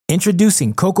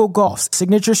Introducing Coco Gauff's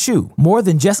signature shoe, more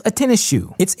than just a tennis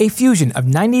shoe. It's a fusion of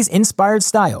 90s-inspired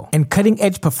style and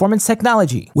cutting-edge performance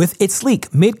technology. With its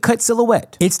sleek mid-cut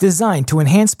silhouette, it's designed to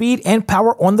enhance speed and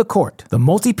power on the court. The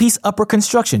multi-piece upper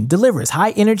construction delivers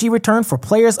high-energy return for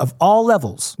players of all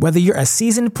levels. Whether you're a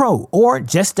seasoned pro or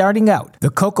just starting out, the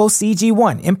Coco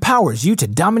CG1 empowers you to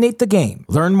dominate the game.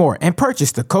 Learn more and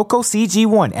purchase the Coco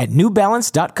CG1 at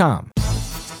NewBalance.com.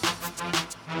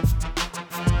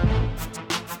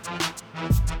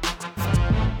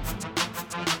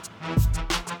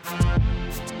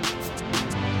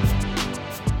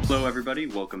 Hello everybody,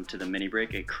 welcome to the Mini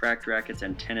Break, a Cracked Racquets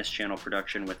and Tennis Channel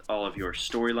production with all of your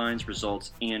storylines,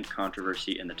 results, and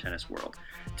controversy in the tennis world.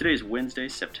 Today is Wednesday,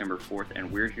 September 4th,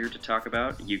 and we're here to talk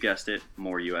about, you guessed it,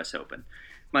 more US Open.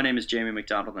 My name is Jamie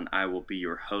McDonald, and I will be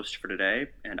your host for today,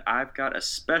 and I've got a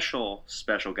special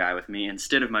guy with me.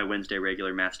 Instead of my Wednesday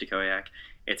regular Matt Stakoyak,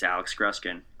 it's Alex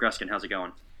Gruskin. Gruskin, how's it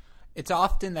going? It's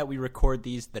often that we record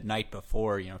these the night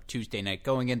before, Tuesday night,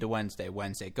 going into Wednesday,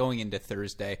 going into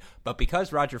Thursday. But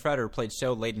because Roger Federer played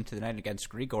so late into the night against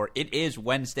Grigor, it is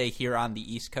Wednesday here on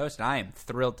the East Coast, and I am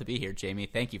thrilled to be here, Jamie.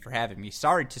 Thank you for having me.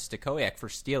 Sorry to Stakoyak for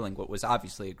stealing what was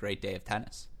obviously a great day of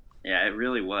tennis. Yeah, it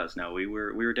really was. No, we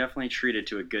were definitely treated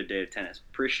to a good day of tennis.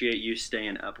 Appreciate you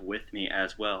staying up with me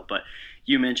as well. But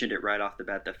you mentioned it right off the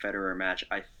bat, the Federer match.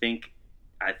 I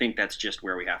think that's just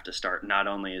where we have to start. Not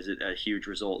only is it a huge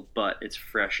result, but it's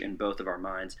fresh in both of our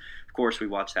minds. Of course, we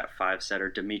watched that five-setter.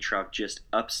 Dimitrov just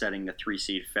upsetting the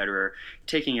three-seed Federer,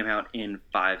 taking him out in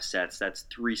 5 sets. That's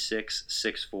 3-6,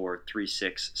 6-4,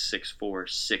 3-6, 6-4,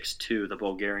 6-2. The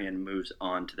Bulgarian moves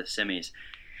on to the semis.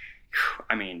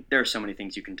 I mean, there are so many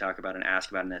things you can talk about and ask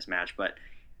about in this match, but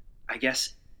I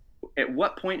guess at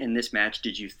what point in this match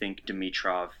did you think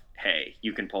Dimitrov, hey,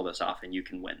 you can pull this off and you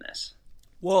can win this?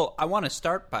 Well, I want to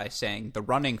start by saying the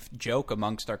running joke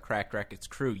amongst our Cracked Racquets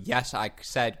crew, yes, I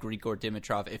said Grigor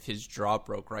Dimitrov, if his draw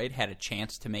broke right, had a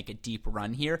chance to make a deep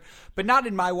run here, but not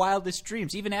in my wildest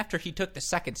dreams. Even after he took the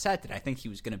second set, did I think he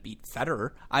was going to beat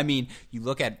Federer? I mean, you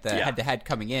look at the head-to-head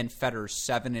coming in, Federer's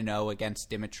 7-0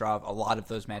 against Dimitrov. A lot of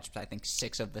those matchups, I think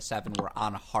 6 of the 7 were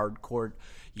on a hard court.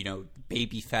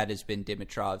 Baby Fed has been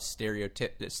Dimitrov's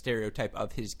stereotype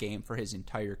of his game for his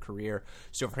entire career.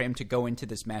 So for him to go into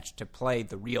this match to play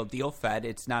the real deal Fed,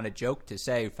 it's not a joke to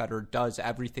say Federer does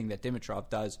everything that Dimitrov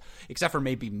does, except for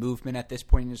maybe movement at this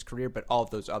point in his career, but all of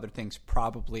those other things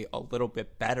probably a little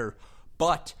bit better.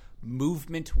 But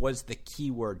movement was the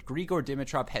key word. Grigor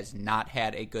Dimitrov has not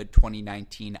had a good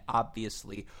 2019,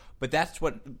 obviously, but that's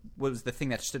what was the thing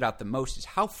that stood out the most, is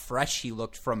how fresh he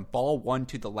looked from ball 1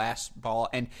 to the last ball.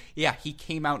 And yeah, he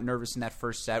came out nervous in that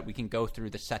first set. We can go through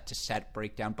the set-to-set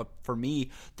breakdown, but for me,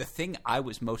 the thing I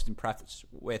was most impressed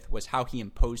with was how he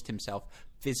imposed himself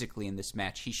physically in this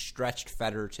match. He stretched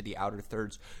Federer to the outer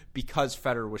thirds because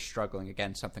Federer was struggling.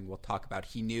 Again, something we'll talk about.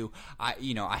 He knew,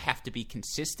 I have to be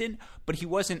consistent, but he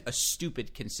wasn't a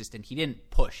stupid consistent. He didn't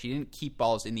push. He didn't keep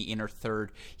balls in the inner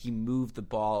third. He moved the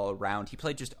ball around. He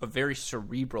played just a very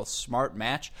cerebral, smart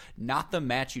match, not the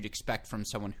match you'd expect from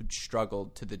someone who'd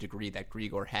struggled to the degree that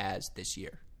Grigor has this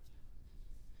year.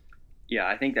 Yeah,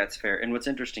 I think that's fair. And what's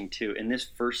interesting, too, in this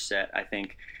first set,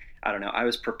 I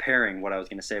was preparing what I was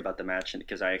going to say about the match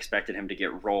because I expected him to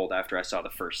get rolled after I saw the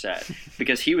first set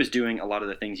because he was doing a lot of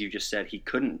the things you just said he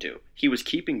couldn't do. He was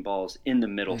keeping balls in the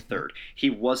middle third. He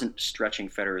wasn't stretching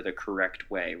Federer the correct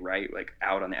way, right? Like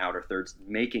out on the outer thirds,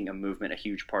 making a movement a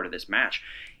huge part of this match.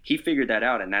 He figured that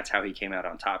out, and that's how he came out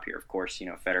on top here. Of course,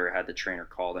 Federer had the trainer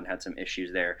called and had some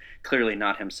issues there. Clearly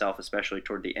not himself, especially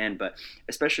toward the end, but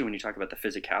especially when you talk about the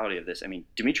physicality of this. I mean,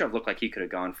 Dimitrov looked like he could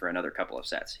have gone for another couple of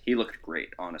sets. He looked great,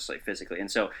 honestly, physically. And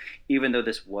so even though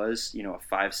this was, a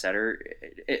 5-setter,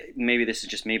 maybe this is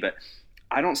just me, but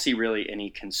I don't see really any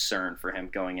concern for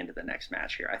him going into the next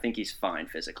match here. I think he's fine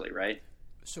physically, right?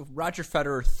 So Roger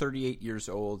Federer, 38 years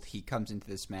old, he comes into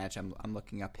this match. I'm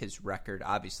looking up his record.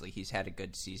 Obviously, he's had a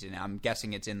good season. I'm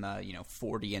guessing it's in the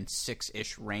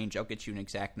 40-6-ish range. I'll get you an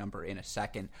exact number in a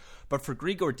second. But for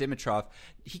Grigor Dimitrov,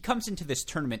 he comes into this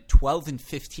tournament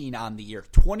 12-15 on the year,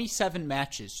 27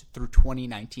 matches through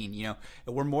 2019.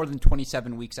 We're more than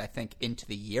 27 weeks, I think, into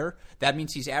the year. That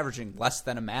means he's averaging less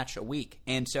than a match a week.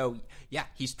 And so, yeah,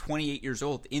 he's 28 years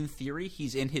old. In theory,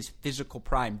 he's in his physical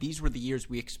prime. These were the years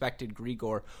we expected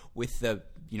Grigor, with the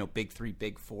big 3,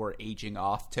 big 4 aging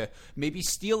off, to maybe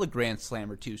steal a Grand Slam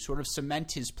or two, sort of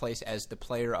cement his place as the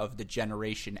player of the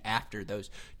generation after those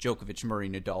Djokovic, Murray,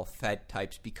 Nadal, Fed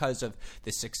types because of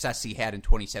the success he had in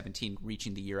 2017,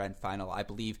 reaching the year-end final. I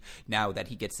believe now that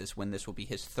he gets this win, this will be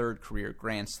his 3rd career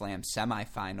Grand Slam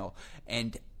semifinal.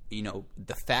 And,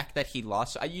 the fact that he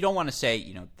lost, you don't want to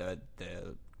say,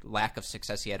 the lack of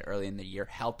success he had early in the year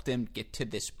helped him get to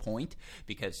this point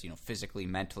because, physically,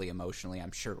 mentally, emotionally,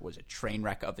 I'm sure it was a train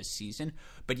wreck of a season.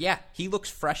 But yeah, he looks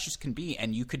fresh as can be,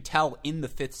 and you could tell in the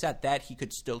fifth set that he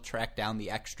could still track down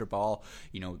the extra ball.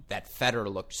 That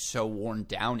Federer looked so worn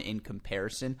down in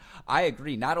comparison. I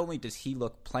agree. Not only does he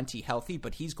look plenty healthy,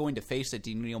 but he's going to face a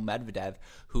Daniil Medvedev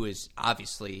who is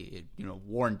obviously,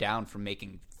 worn down from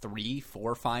making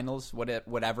 3-4 finals,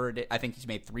 whatever it is. I think he's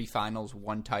made 3 finals,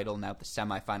 1 title, now the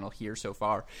semifinal here so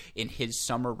far in his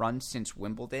summer run since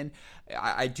Wimbledon.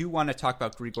 I do want to talk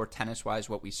about Grigor tennis-wise,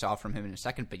 what we saw from him in a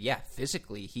second, but yeah,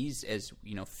 physically, he's as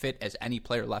fit as any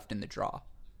player left in the draw.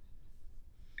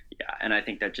 Yeah, and I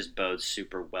think that just bodes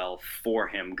super well for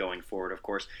him going forward. Of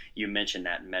course, you mentioned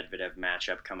that Medvedev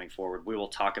matchup coming forward. We will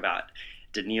talk about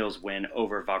Daniil's win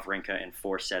over Wawrinka in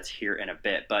 4 sets here in a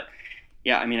bit, but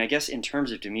yeah, I guess in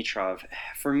terms of Dimitrov,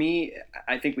 for me,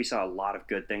 I think we saw a lot of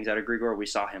good things out of Grigor. We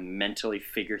saw him mentally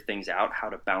figure things out, how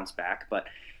to bounce back. But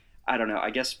I don't know.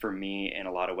 I guess for me, in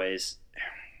a lot of ways,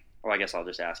 well, I guess I'll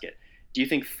just ask it. Do you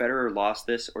think Federer lost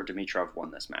this or Dimitrov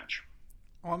won this match?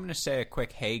 Well, I'm going to say a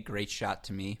quick, hey, great shot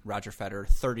to me. Roger Federer,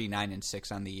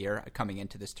 39-6 on the year coming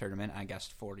into this tournament. I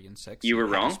guessed 40-6. You were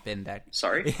wrong?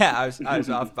 Sorry? Yeah, I was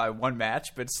off by 1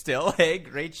 match, but still, hey,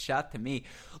 great shot to me.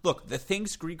 Look, the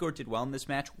things Grigor did well in this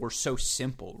match were so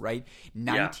simple, right?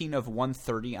 19 of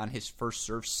 130 on his first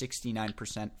serve,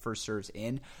 69% first serves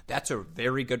in. That's a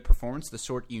very good performance, the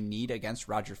sort you need against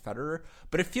Roger Federer,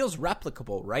 but it feels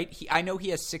replicable, right? I know he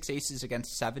has 6 aces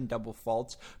against 7 double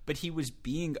faults, but he was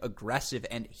being aggressive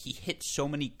and he hit so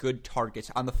many good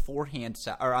targets on the forehand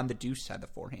side, or on the deuce side, the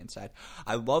forehand side.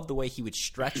 I love the way he would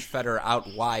stretch Federer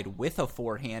out wide with a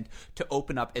forehand to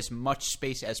open up as much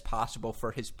space as possible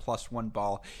for his +1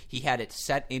 ball. He had it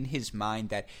set in his mind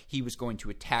that he was going to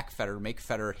attack Federer, make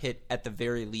Federer hit at the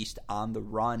very least on the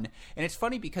run. And it's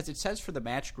funny because it says for the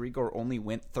match Grigor only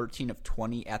went 13 of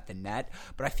 20 at the net,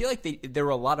 but I feel like there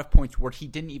were a lot of points where he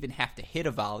didn't even have to hit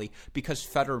a volley because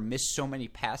Federer missed so many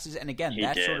passes. And again,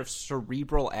 sort of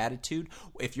cerebral attitude,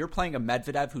 if you're playing a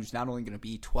Medvedev who's not only going to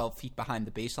be 12 feet behind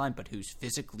the baseline, but who's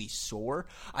physically sore,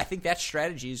 I think that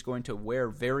strategy is going to wear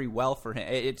very well for him.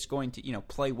 It's going to,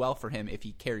 play well for him if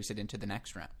he carries it into the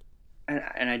next round.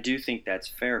 And I do think that's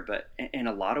fair, but in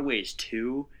a lot of ways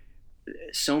too,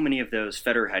 so many of those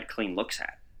Federer had clean looks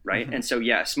at, right? Mm-hmm. And so,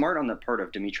 yeah, smart on the part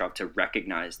of Dimitrov to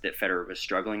recognize that Federer was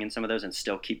struggling in some of those and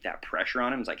still keep that pressure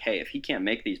on him. It's like, hey, if he can't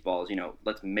make these balls,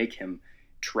 let's make him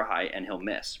try and he'll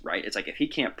miss, right? It's like if he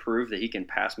can't prove that he can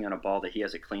pass me on a ball that he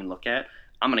has a clean look at,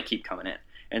 I'm going to keep coming in.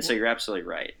 And so you're absolutely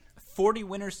right. 40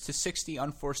 winners to 60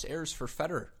 unforced errors for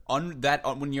Federer.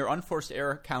 When your unforced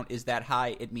error count is that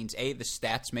high, it means A, the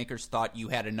stats makers thought you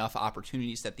had enough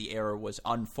opportunities that the error was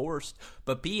unforced,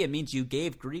 but B, it means you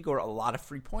gave Grigor a lot of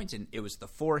free points, and it was the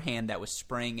forehand that was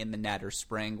spraying in the net or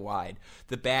spraying wide.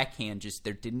 The backhand,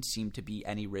 there didn't seem to be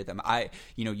any rhythm.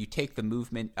 You take the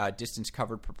movement distance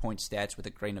covered per point stats with a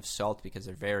grain of salt because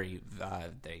they're very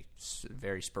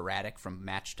sporadic from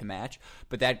match to match,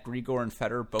 but that Grigor and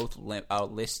Federer both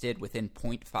listed within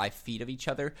 0.5 feet of each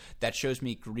other, that shows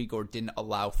me Grigor didn't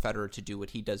allow Federer to do what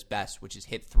he does best, which is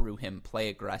hit through him, play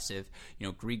aggressive.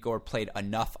 Grigor played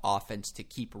enough offense to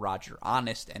keep Roger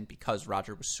honest, and because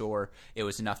Roger was sore, it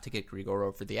was enough to get Grigor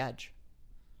over the edge.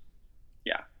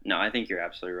 Yeah, no, I think you're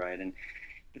absolutely right. And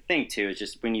the thing, too, is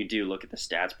just when you do look at the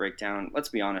stats breakdown, let's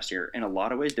be honest here, in a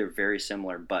lot of ways they're very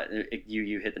similar, but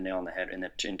you hit the nail on the head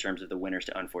in terms of the winners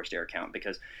to unforced error count,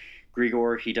 because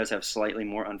Grigor, he does have slightly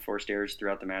more unforced errors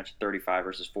throughout the match, 35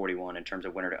 versus 41 in terms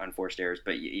of winner to unforced errors.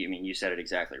 But you said it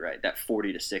exactly right. That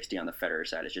 40 to 60 on the Federer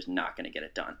side is just not going to get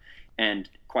it done. And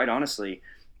quite honestly,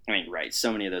 right,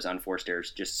 so many of those unforced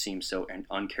errors just seem so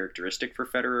uncharacteristic for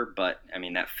Federer. But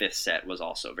that 5th set was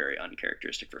also very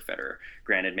uncharacteristic for Federer.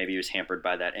 Granted, maybe he was hampered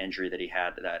by that injury that he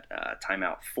had, that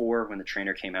timeout 4 when the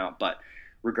trainer came out, but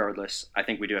regardless, I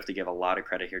think we do have to give a lot of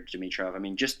credit here to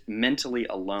Dimitrov. Just mentally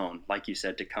alone, like you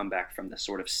said, to come back from the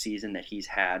sort of season that he's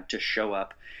had, to show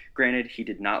up. Granted, he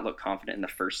did not look confident in the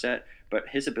first set, but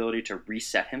his ability to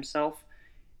reset himself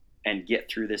and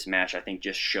get through this match, I think,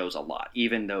 just shows a lot,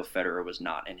 even though Federer was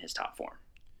not in his top form.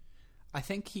 I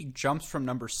think he jumps from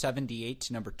number 78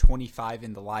 to number 25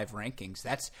 in the live rankings.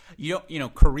 That's,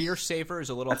 career saver is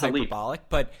a little hyperbolic,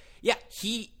 but yeah,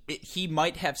 he he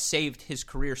might have saved his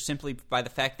career simply by the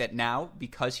fact that now,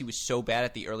 because he was so bad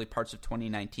at the early parts of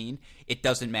 2019, it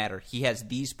doesn't matter. He has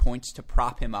these points to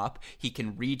prop him up. He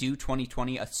can redo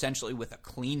 2020 essentially with a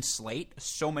clean slate,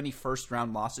 so many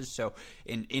first-round losses. So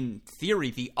in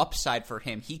theory, the upside for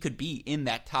him, he could be in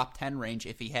that top 10 range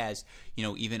if he has,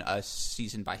 even a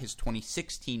season by his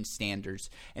 2016 standards.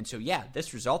 And so, yeah,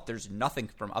 this result, there's nothing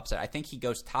from upside. I think he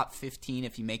goes top 15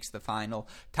 if he makes the final,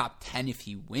 top 10 if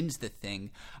he wins the thing.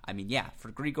 I mean, yeah,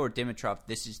 for Grigor Dimitrov,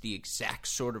 this is the exact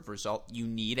sort of result you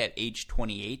need at age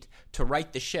 28 to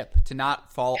right the ship, to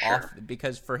not fall off,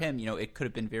 because for him, it could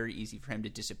have been very easy for him to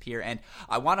disappear. And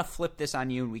I want to flip this on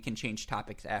you, and we can change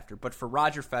topics after. But for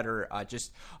Roger Federer,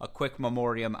 just a quick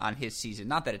memoriam on his season.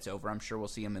 Not that it's over. I'm sure we'll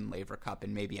see him in Laver Cup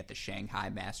and maybe at the Shanghai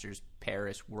Masters,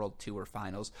 Paris World Tour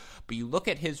Finals. But you look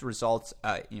at his results,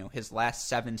 his last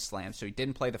 7 slams. So he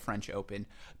didn't play the French Open,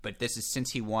 but this is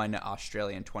since he won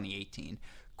Australia in 2018.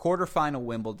 Quarterfinal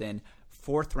Wimbledon,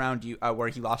 4th round where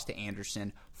he lost to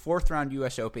Anderson, 4th round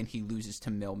U.S. Open, he loses to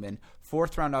Millman,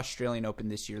 4th round Australian Open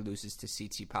this year, loses to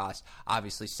Tsitsipas.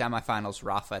 Obviously, semifinals,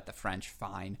 Rafa at the French,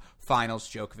 fine. Finals,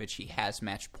 Djokovic, he has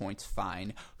match points,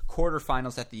 fine.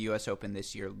 Quarterfinals at the U.S. Open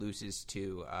this year, loses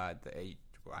to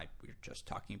we were just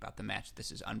talking about the match.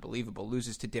 This is unbelievable.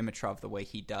 Loses to Dimitrov the way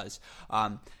he does.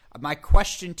 My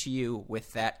question to you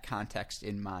with that context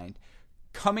in mind,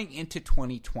 coming into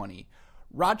 2020,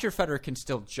 Roger Federer can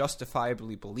still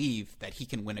justifiably believe that he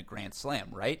can win a Grand Slam,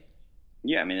 right?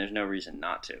 Yeah, I mean, there's no reason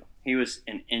not to. He was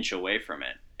an inch away from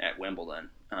it at Wimbledon.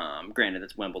 Granted,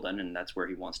 it's Wimbledon, and that's where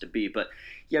he wants to be. But,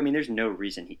 yeah, I mean, there's no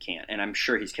reason he can't. And I'm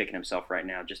sure he's kicking himself right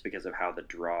now just because of how the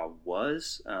draw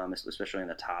was, especially in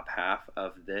the top half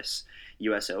of this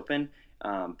U.S. Open.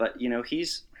 But,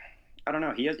 I don't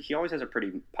know. He always has a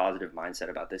pretty positive mindset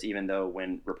about this, even though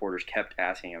when reporters kept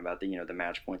asking him about the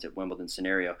match points at Wimbledon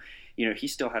scenario, he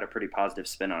still had a pretty positive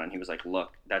spin on it. And he was like,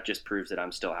 look, that just proves that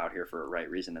I'm still out here for a right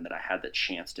reason and that I had the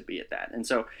chance to be at that. And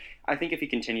so I think if he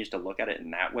continues to look at it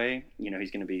in that way,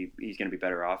 he's going to be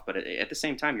better off. But at the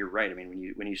same time, you're right. I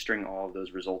mean, when you string all of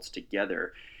those results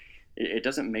together, it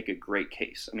doesn't make a great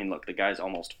case. I mean, look, the guy's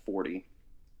almost 40.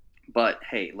 But,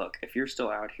 hey, look, if you're still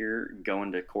out here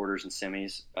going to quarters and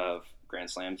semis of Grand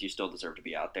Slams, you still deserve to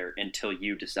be out there until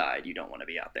you decide you don't want to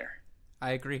be out there.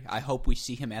 I agree. I hope we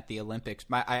see him at the Olympics.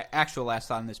 My actual last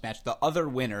thought on this match, the other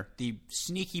winner, the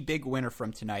sneaky big winner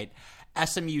from tonight,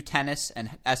 SMU tennis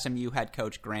and SMU head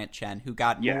coach Grant Chen, who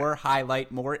got more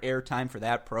highlight, more airtime for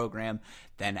that program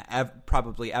than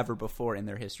probably ever before in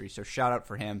their history. So shout out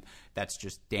for him. That's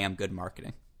just damn good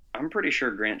marketing. I'm pretty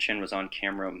sure Grant Chen was on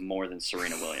camera more than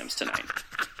Serena Williams tonight.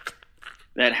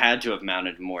 That had to have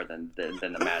mounted more than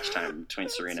the match time between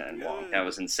Serena and Wong. That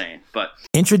was insane. But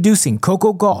introducing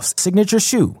Coco Gauff's signature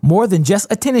shoe. More than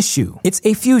just a tennis shoe. It's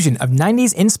a fusion of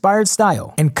 90s inspired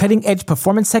style and cutting-edge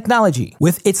performance technology.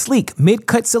 With its sleek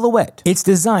mid-cut silhouette, it's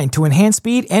designed to enhance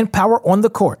speed and power on the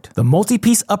court. The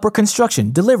multi-piece upper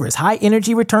construction delivers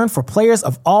high-energy return for players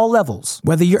of all levels.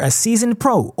 Whether you're a seasoned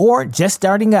pro or just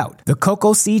starting out, the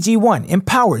Coco CG1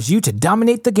 empowers you to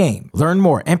dominate the game. Learn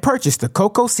more and purchase the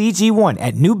Coco CG1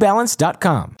 at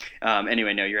newbalance.com.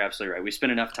 Anyway, no, you're absolutely right. We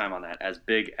spent enough time on that. As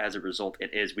big as a result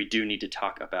it is, we do need to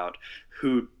talk about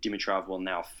who Dimitrov will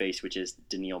now face, which is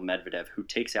Daniil Medvedev, who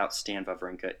takes out Stan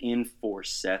Wawrinka in 4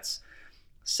 sets,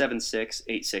 7-6,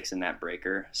 8-6 in that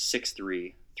breaker,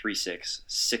 6-3, 3-6,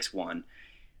 6-1.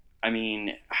 I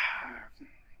mean,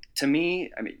 to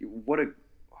me, what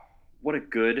a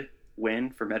good win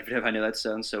for Medvedev. I know that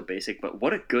sounds so basic, but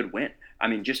what a good win. I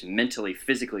mean, just mentally,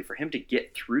 physically, for him to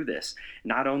get through this,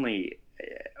 not only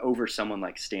over someone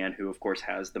like Stan, who of course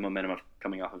has the momentum of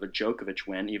coming off of a Djokovic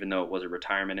win, even though it was a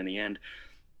retirement in the end.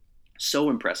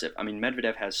 So impressive. I mean,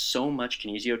 Medvedev has so much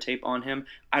kinesio tape on him.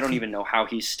 I don't even know how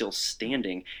he's still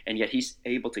standing, and yet he's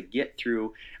able to get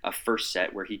through a first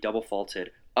set where he double faulted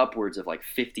upwards of like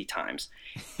 50 times.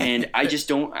 And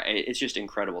it's just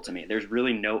incredible to me. There's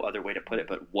really no other way to put it,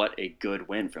 but what a good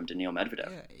win from Daniil Medvedev.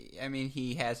 Yeah, I mean,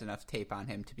 he has enough tape on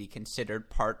him to be considered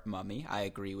part mummy. I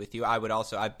agree with you.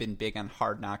 I've been big on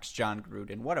Hard Knocks, John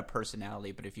Gruden. What a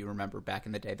personality. But if you remember back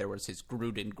in the day, there was his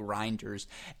Gruden grinders.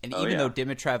 And though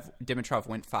Dimitrov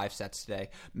went 5 sets today,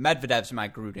 Medvedev's my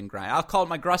Gruden grind. I'll call it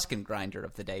my Gruskin grinder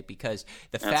of the day because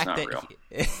the fact that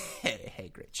hey,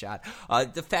 great shot.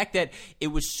 The fact that it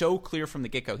was was so clear from the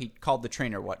get-go. He called the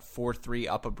trainer, 4-3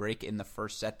 up a break in the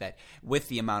first set, that with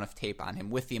the amount of tape on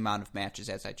him, with the amount of matches,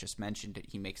 as I just mentioned,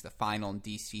 he makes the final in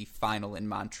D.C., final in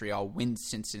Montreal, wins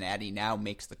Cincinnati, now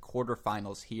makes the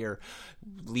quarterfinals here.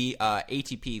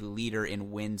 ATP leader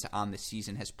in wins on the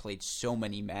season, has played so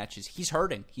many matches. He's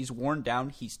hurting. He's worn down.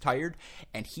 He's tired.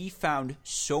 And he found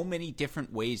so many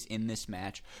different ways in this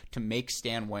match to make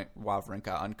Stan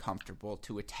Wawrinka uncomfortable,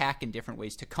 to attack in different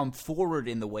ways, to come forward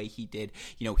in the way he did.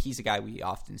 He's a guy we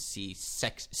often see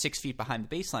 6 feet behind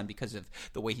the baseline because of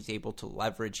the way he's able to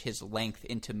leverage his length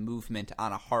into movement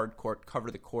on a hard court,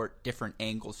 cover the court, different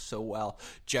angles so well,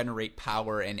 generate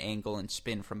power and angle and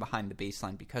spin from behind the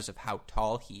baseline because of how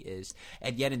tall he is.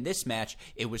 And yet in this match,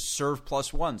 it was serve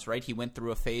plus ones, right? He went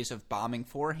through a phase of bombing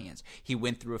forehands. He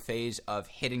went through a phase of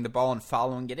hitting the ball and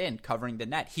following it in, covering the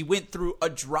net. He went through a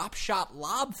drop shot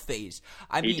lob phase.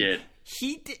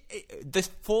 He did. The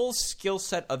full skill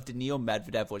set of Daniil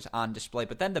Medvedev was on display.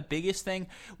 But then the biggest thing,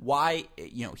 why,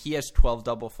 he has 12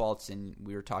 double faults, and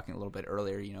we were talking a little bit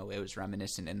earlier, it was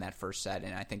reminiscent in that first set,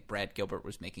 and I think Brad Gilbert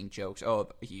was making jokes. Oh,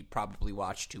 he probably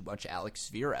watched too much Alex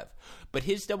Zverev. But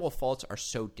his double faults are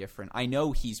so different. I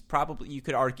know you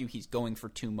could argue he's going for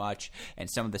too much, and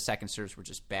some of the second serves were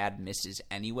just bad misses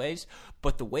anyways.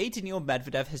 But the way Daniil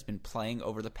Medvedev has been playing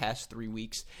over the past 3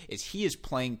 weeks is he is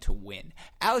playing to win.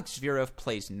 Alex Zverev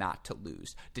plays not to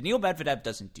lose. Daniil Medvedev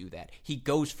doesn't do that. He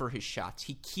goes for his shots.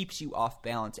 He keeps you off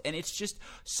balance. And it's just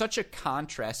such a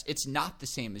contrast. It's not the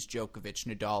same as Djokovic,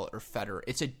 Nadal, or Federer.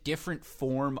 It's a different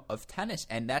form of tennis.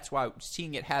 And that's why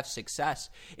seeing it have success,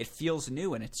 it feels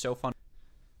new and it's so fun.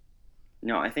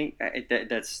 No, I think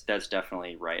that's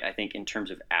definitely right. I think in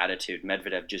terms of attitude,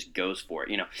 Medvedev just goes for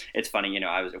it. It's funny.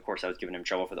 I was giving him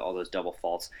trouble for all those double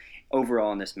faults.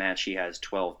 Overall in this match, he has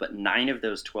 12, but 9 of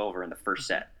those 12 are in the first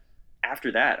set.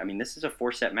 After that, this is a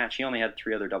 4-set match. He only had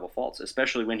 3 other double faults,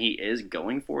 especially when he is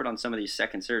going for it on some of these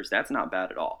second serves. That's not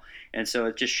bad at all. And so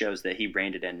it just shows that he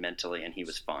reined it in mentally and he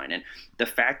was fine. And the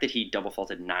fact that he double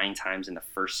faulted 9 times in the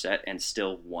first set and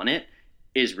still won it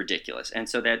is ridiculous. And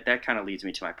so that kind of leads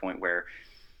me to my point where,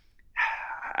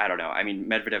 I don't know.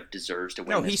 Medvedev deserves to win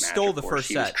this match. No, he stole the first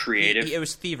set. He was creative. It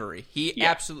was thievery. He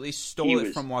absolutely stole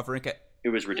it from Wawrinka. It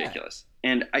was ridiculous.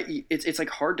 Yeah. And it's like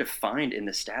hard to find in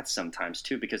the stats sometimes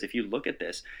too, because if you look at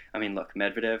this,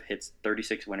 Medvedev hits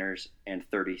 36 winners and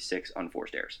 36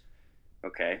 unforced errors.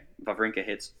 Okay. Wawrinka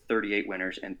hits 38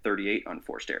 winners and 38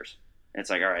 unforced errors. And it's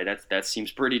like, all right, that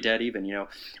seems pretty dead even.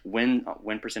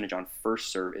 Win percentage on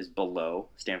first serve is below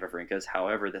Stan Wawrinka's.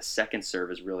 However, the second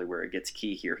serve is really where it gets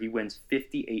key here. He wins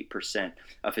 58%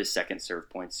 of his second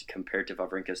serve points compared to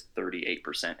Wawrinka's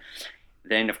 38%.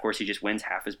 Then, of course, he just wins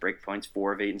half his break points,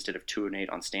 4 of 8 instead of 2 of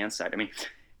 8 on Stan's side.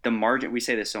 The margin, we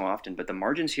say this so often, but the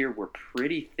margins here were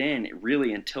pretty thin,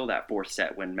 really, until that fourth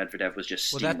set when Medvedev was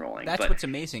just steamrolling. That's what's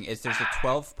amazing is there's a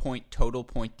 12-point total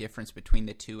point difference between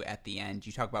the two at the end.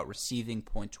 You talk about receiving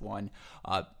points won.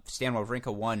 Stan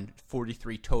Wawrinka won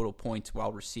 43 total points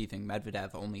while receiving.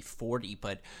 Medvedev only 40,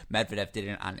 but Medvedev did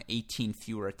it on 18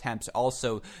 fewer attempts.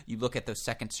 Also, you look at those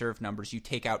second serve numbers. You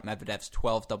take out Medvedev's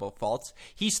 12 double faults.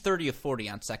 He's 30 of 40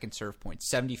 on second serve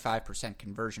points, 75%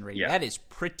 conversion rate. Yeah. That is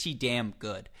pretty damn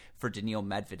good for Daniil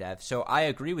Medvedev. So I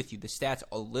agree with you. The stats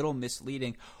a little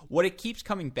misleading. What it keeps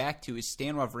coming back to is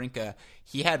Stan Wawrinka,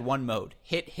 he had one mode,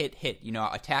 hit, attack.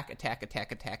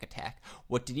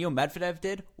 What Daniil Medvedev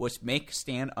did was make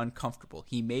Stan uncomfortable.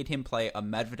 He made him play a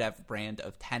Medvedev brand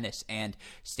of tennis. And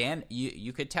Stan,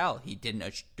 you could tell he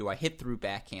didn't, do I hit through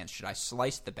backhand? Should I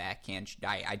slice the backhand?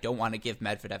 I don't want to give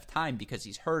Medvedev time because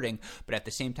he's hurting, but at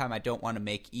the same time, I don't want to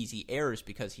make easy errors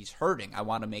because he's hurting. I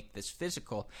want to make this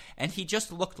physical. And he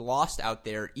just looked lost out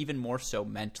there, even more so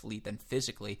mentally than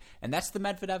physically, and that's the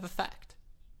Medvedev effect.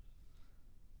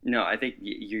 No, I think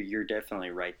you're definitely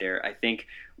right there. I think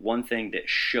one thing that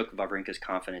shook Wawrinka's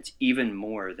confidence even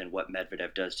more than what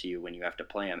Medvedev does to you when you have to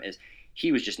play him is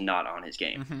he was just not on his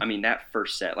game. Mm-hmm. That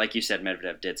first set, like you said,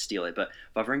 Medvedev did steal it, but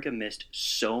Wawrinka missed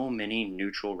so many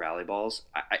neutral rally balls.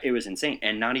 It was insane,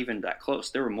 and not even that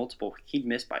close. There were multiple he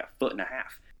missed by 1.5 feet.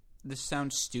 This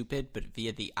sounds stupid, but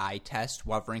via the eye test,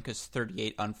 Wawrinka's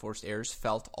 38 unforced errors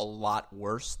felt a lot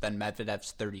worse than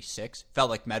Medvedev's 36.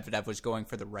 Felt like Medvedev was going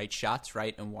for the right shots,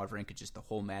 right? And Wawrinka just the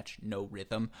whole match, no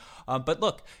rhythm. But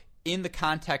look, in the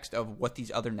context of what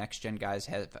these other next-gen guys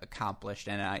have accomplished,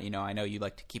 and I know you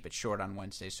like to keep it short on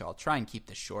Wednesday, so I'll try and keep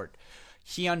this short.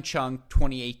 Hyun Chung,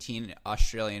 2018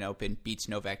 Australian Open, beats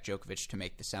Novak Djokovic to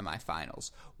make the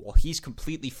semifinals. Well, he's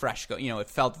completely fresh. It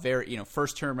felt very,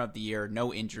 first term of the year,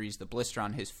 no injuries, the blister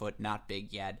on his foot, not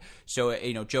big yet. So,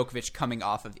 Djokovic coming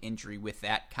off of injury with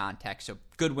that context. So,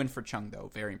 good win for Chung, though.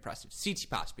 Very impressive.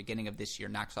 Tsitsipas, beginning of this year,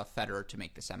 knocks off Federer to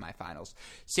make the semifinals.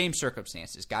 Same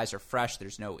circumstances. Guys are fresh.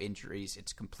 There's no injuries.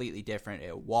 It's completely different.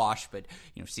 A wash, but,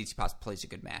 Tsitsipas plays a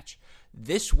good match.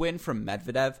 This win from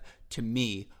Medvedev, to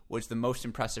me, was the most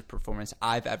impressive performance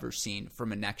I've ever seen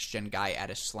from a next-gen guy at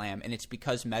a slam, and it's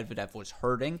because Medvedev was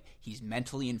hurting. He's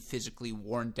mentally and physically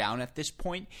worn down at this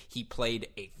point. He played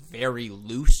a very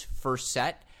loose first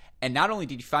set, and not only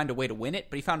did he find a way to win it,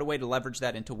 but he found a way to leverage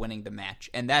that into winning the match,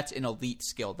 and that's an elite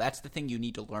skill. That's the thing you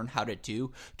need to learn how to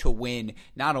do to win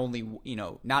not only,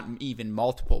 not even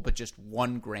multiple, but just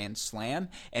one Grand Slam,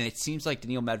 and it seems like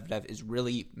Daniil Medvedev is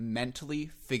really mentally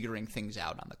figuring things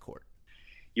out on the court.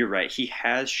 You're right. He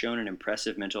has shown an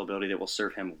impressive mental ability that will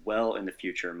serve him well in the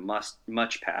future,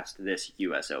 much past this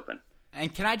U.S. Open.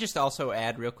 And can I just also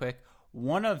add real quick,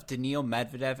 one of Daniil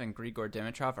Medvedev and Grigor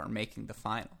Dimitrov are making the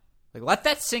final. Like, let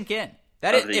that sink in.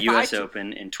 That of the U.S.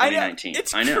 Open in 2019.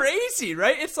 It's crazy,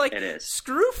 right? It's like, it is.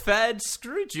 Screw Fed,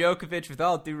 screw Djokovic, with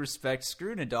all due respect,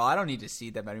 screw Nadal. I don't need to see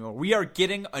them anymore. We are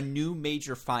getting a new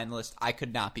major finalist. I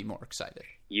could not be more excited.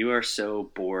 You are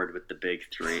so bored with the big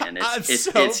three, and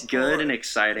it's good and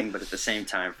exciting, but at the same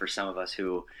time, for some of us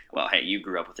who, well, hey, you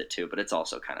grew up with it too, but it's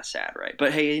also kind of sad, right?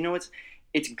 But hey,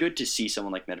 it's good to see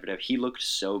someone like Medvedev. He looked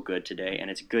so good today,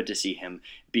 and it's good to see him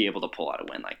be able to pull out a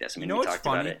win like this. I mean, we talked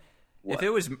about it. What?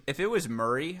 If it was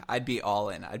Murray, I'd be all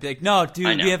in. I'd be like, no,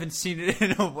 dude, we haven't seen it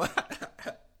in a while.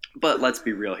 But let's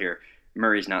be real here.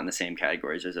 Murray's not in the same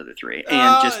categories as other three,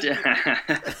 and just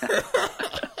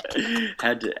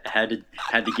had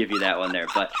to give you that one there.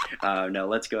 But no,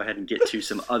 let's go ahead and get to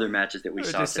some other matches that we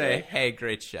saw just today. Say, hey,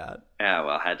 great shot. Yeah,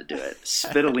 well, had to do it.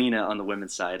 Svitolina on the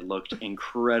women's side looked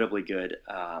incredibly good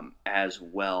as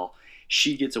well.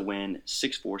 She gets a win,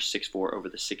 6-4, 6-4 over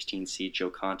the 16 seed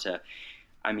Jo Konta.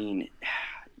 I mean,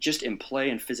 just in play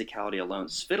and physicality alone,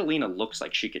 Svitolina looks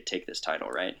like she could take this title,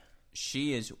 right?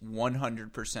 She is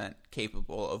 100%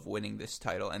 capable of winning this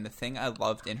title, and the thing I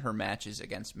loved in her matches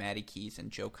against Maddie Keys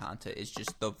and Jo Konta is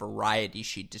just the variety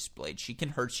she displayed. She can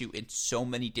hurt you in so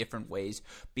many different ways.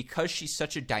 Because she's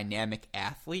such a dynamic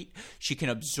athlete, she can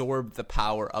absorb the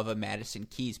power of a Madison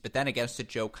Keys, but then against a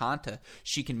Jo Konta,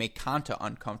 she can make Konta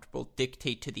uncomfortable,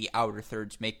 dictate to the outer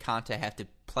thirds, make Konta have to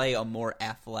play a more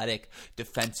athletic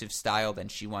defensive style than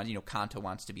she wants. Konta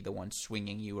wants to be the one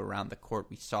swinging you around the court.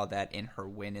 We saw that in her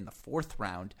win in the fourth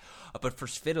round. But for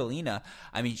Svitolina,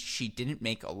 I mean, she didn't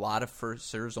make a lot of first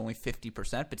serves, only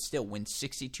 50%, but still wins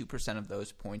 62% of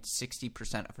those points,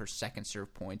 60% of her second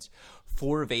serve points,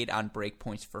 4 of 8 on break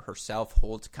points for herself,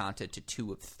 holds Konta to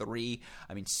 2 of 3.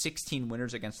 I mean, 16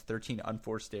 winners against 13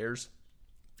 unforced errors.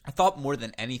 I thought more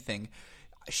than anything,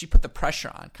 she put the pressure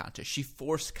on Konta. She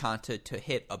forced Konta to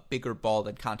hit a bigger ball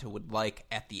than Konta would like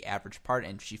at the average part,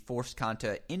 and she forced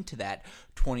Konta into that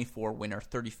 24 winner,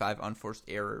 35 unforced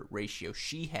error ratio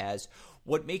she has.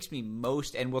 What makes me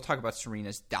most, and we'll talk about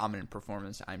Serena's dominant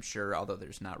performance, I'm sure, although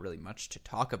there's not really much to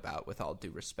talk about with all due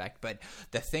respect, but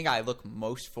the thing I look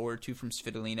most forward to from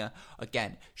Svitolina,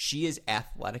 again, she is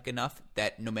athletic enough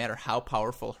that no matter how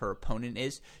powerful her opponent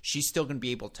is, she's still going to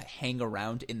be able to hang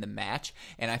around in the match,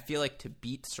 and I feel like to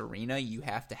beat Serena, you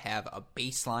have to have a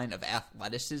baseline of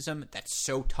athleticism that's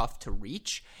so tough to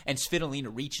reach, and Svitolina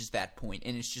reaches that point,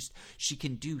 and it's just, she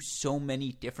can do so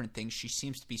many different things. She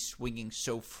seems to be swinging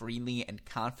so freely and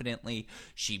confidently.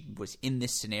 She was in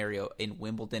this scenario in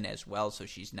Wimbledon as well, so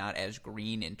she's not as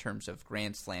green in terms of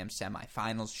Grand Slam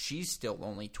semifinals. She's still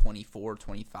only 24,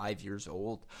 25 years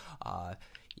old.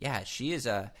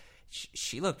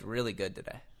 She looked really good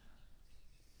today.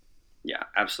 Yeah,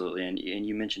 absolutely. And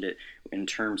you mentioned it in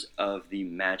terms of the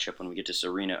matchup when we get to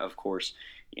Serena, of course.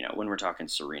 When we're talking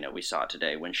Serena, we saw it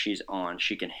today. When she's on,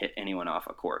 she can hit anyone off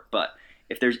a court. But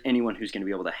if there's anyone who's going to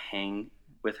be able to hang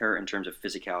with her in terms of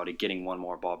physicality, getting one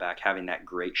more ball back, having that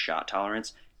great shot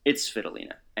tolerance, it's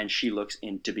Svitolina. And she looks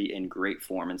to be in great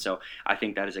form. And so I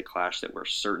think that is a clash that we're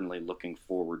certainly looking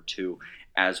forward to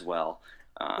as well.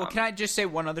 Well, can I just say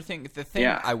one other thing? The thing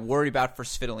I worry about for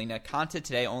Svitolina, Konta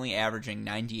today only averaging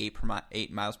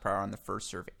 98 miles per hour on the first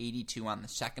serve, 82 on the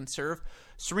second serve.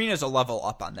 Serena's a level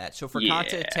up on that. So for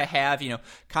Konta to have,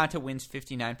 Konta wins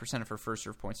 59% of her first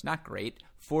serve points, not great.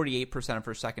 48% of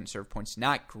her second serve points,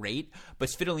 not great. But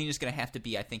Svitolina's going to have to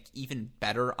be, I think, even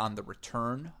better on the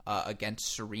return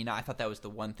against Serena. I thought that was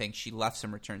the one thing. She left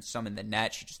some returns, some in the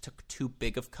net. She just took too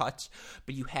big of cuts.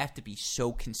 But you have to be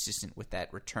so consistent with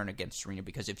that return against Serena,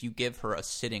 because if you give her a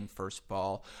sitting first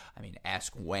ball, I mean,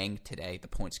 ask Wang today, the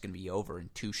point's going to be over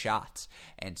in 2 shots.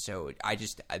 And so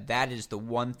that is the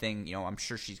one thing, I'm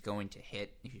sure she's going to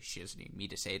hit. She doesn't need me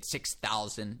to say it,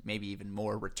 6,000, maybe even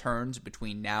more returns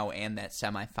between now and that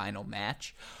semifinal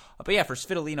match. But yeah, for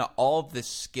Svitolina, all of the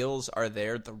skills are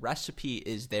there. The recipe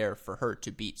is there for her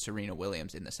to beat Serena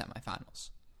Williams in the semifinals.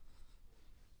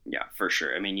 Yeah, for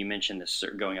sure. I mean, you mentioned this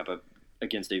going up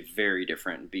against a very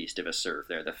different beast of a serve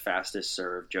there. The fastest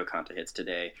serve Jo Konta hits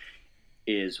today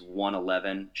is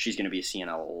 111. She's going to be seeing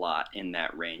a lot in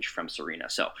that range from Serena.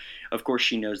 So, of course,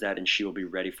 she knows that, and she will be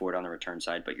ready for it on the return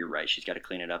side. But you're right, she's got to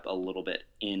clean it up a little bit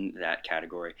in that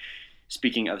category.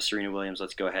 Speaking of Serena Williams,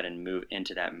 let's go ahead and move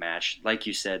into that match. Like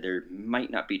you said, there might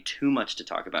not be too much to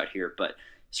talk about here, but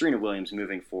Serena Williams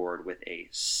moving forward with a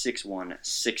 6-1,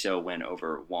 6-0 win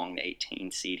over Wang, the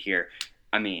 18 seed here.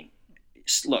 I mean,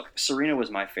 look, Serena was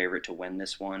my favorite to win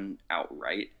this one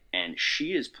outright, and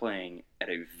she is playing at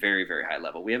a very, very high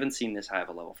level. We haven't seen this high of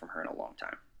a level from her in a long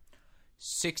time.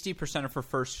 60% of her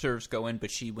first serves go in, but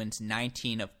she wins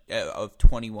 19 of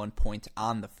 21 points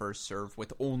on the first serve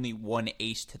with only 1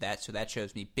 ace to that. So that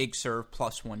shows me big serve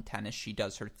plus 1 tennis. She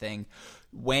does her thing.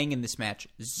 Wang in this match,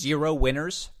 0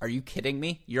 winners. Are you kidding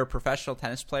me? You're a professional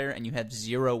tennis player and you have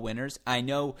 0 winners. I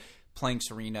know playing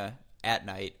Serena at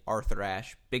night, Arthur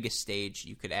Ashe, biggest stage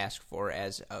you could ask for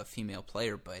as a female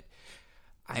player, but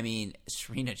I mean,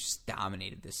 Serena just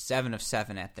dominated this. 7 of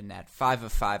 7 at the net, 5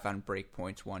 of 5 on break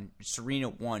points. Serena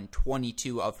won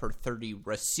 22 of her 30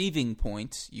 receiving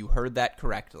points. You heard that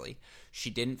correctly. She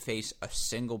didn't face a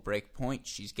single break point.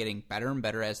 She's getting better and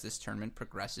better as this tournament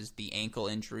progresses. The ankle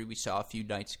injury we saw a few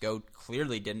nights ago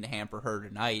clearly didn't hamper her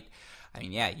tonight. I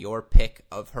mean, yeah, your pick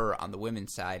of her on the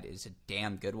women's side is a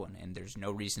damn good one, and there's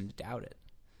no reason to doubt it.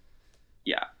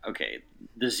 Yeah, okay.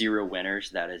 The 0 winners,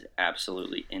 that is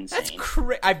absolutely insane. That's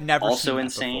crazy. I've never seen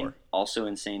that before. Also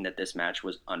insane that this match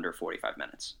was under 45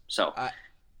 minutes. So, I'm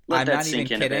let that not even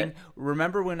sink in a kidding. bit.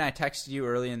 Remember when I texted you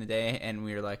early in the day and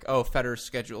we were like, oh, Federer's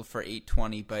scheduled for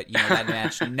 8:20, but that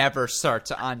match never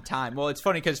starts on time. Well, it's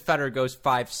funny because Federer goes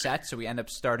 5 sets, so we end up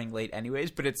starting late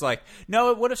anyways, but it's like, no,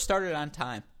 it would have started on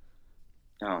time.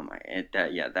 Oh my!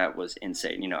 That was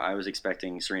insane. I was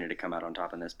expecting Serena to come out on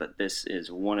top in this, but this is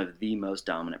one of the most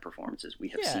dominant performances we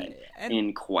have seen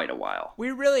in quite a while. We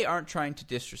really aren't trying to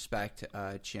disrespect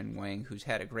Qian Wang, who's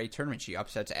had a great tournament. She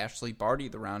upsets Ashley Barty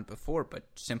the round before, but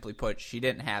simply put, she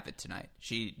didn't have it tonight.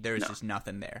 There's just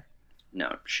nothing there.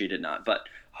 No, she did not. But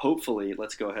hopefully,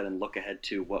 let's go ahead and look ahead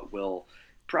to what will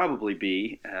probably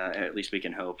be, at least we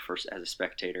can hope, first as a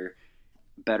spectator,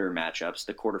 better matchups,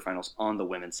 the quarterfinals on the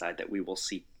women's side that we will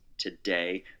see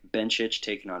today. Bencic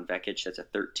taking on Vekic. That's a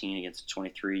 13 against a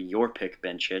 23. Your pick,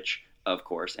 Bencic, of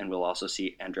course, and we'll also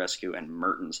see Andreescu and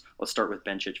Mertens. Let's start with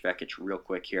Bencic, Vekic real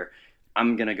quick here.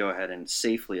 I'm going to go ahead and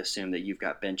safely assume that you've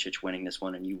got Bencic winning this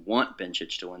one and you want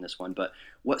Bencic to win this one, but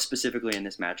what specifically in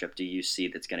this matchup do you see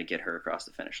that's going to get her across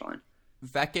the finish line?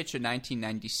 Vekic in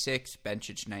 1996,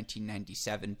 Bencic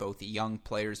 1997, both young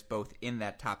players, both in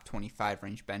that top 25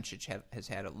 range. Bencic has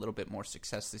had a little bit more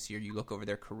success this year. You look over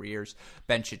their careers,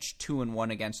 Bencic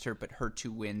 2-1 against her, but her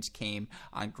 2 wins came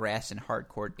on grass and hard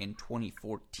court in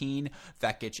 2014.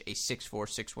 Vekic a 6-4,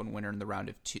 6-1 winner in the round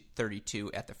of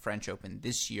 32 at the French Open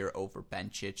this year over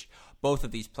Bencic. Both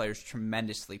of these players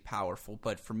tremendously powerful,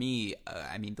 but for me,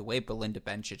 the way Belinda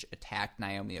Bencic attacked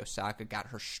Naomi Osaka, got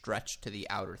her stretched to the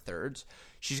outer thirds.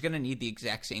 She's going to need the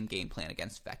exact same game plan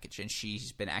against Vekic, and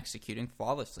she's been executing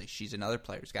flawlessly. She's another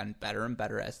player who's gotten better and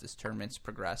better as this tournament's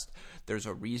progressed. There's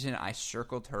a reason I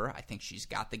circled her. I think she's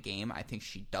got the game. I think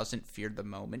she doesn't fear the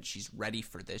moment. She's ready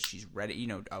for this. She's ready,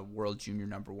 a world junior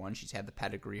number 1. She's had the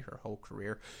pedigree her whole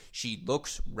career. She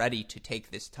looks ready to take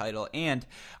this title, and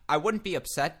I wouldn't be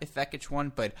upset if Vekic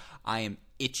won, but I am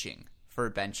itching for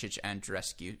Bencic and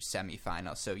Andreescu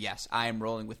semifinal. So yes, I am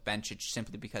rolling with Bencic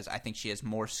simply because I think she has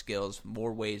more skills,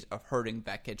 more ways of hurting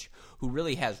Vekic, who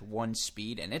really has one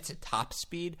speed, and it's a top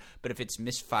speed, but if it's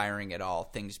misfiring at all,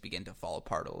 things begin to fall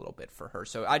apart a little bit for her.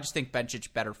 So I just think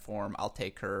Bencic better form. I'll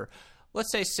take her,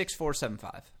 let's say 6-4,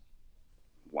 7-5.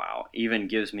 Wow, even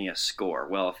gives me a score.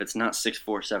 Well, if it's not 6-4,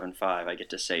 7-5, I get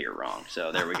to say you're wrong.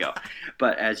 So there we go.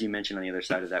 But as you mentioned on the other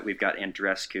side of that, we've got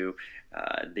Andreescu,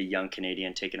 the young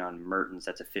Canadian, taking on Mertens.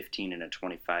 That's a 15 and a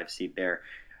 25 seed there.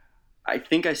 I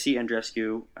think I see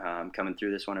Andreescu coming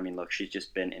through this one. I mean, look, she's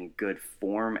just been in good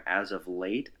form as of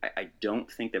late. I don't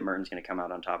think that Mertens going to come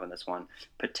out on top in this one.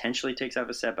 Potentially takes off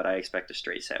a set, but I expect a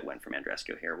straight set win from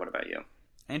Andreescu here. What about you?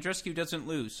 Andreescu doesn't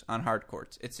lose on hard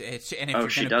courts. And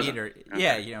if you're going to beat her,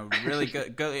 okay. yeah, really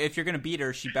good. If you're going to beat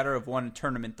her, she better have won a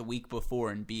tournament the week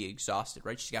before and be exhausted,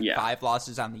 right? She's got 5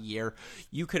 losses on the year.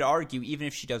 You could argue, even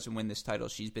if she doesn't win this title,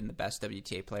 she's been the best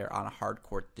WTA player on a hard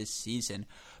court this season.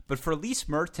 But for Elise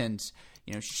Mertens,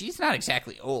 she's not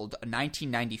exactly old. A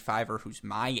 1995er who's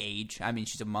my age. I mean,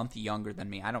 she's a month younger than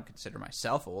me. I don't consider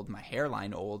myself old. My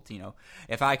hairline old.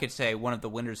 If I could say one of the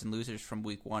winners and losers from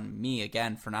week 1, me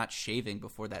again for not shaving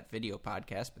before that video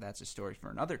podcast, but that's a story for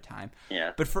another time.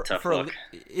 Yeah, but for look.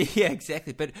 Yeah,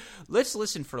 exactly. But let's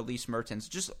listen for Elise Mertens.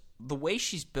 Just the way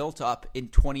she's built up in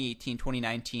 2018,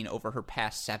 2019 over her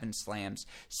past 7 slams,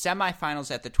 semifinals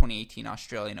at the 2018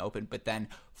 Australian Open, but then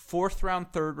 4th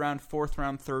round, 3rd round, 4th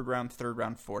round, 3rd round, 3rd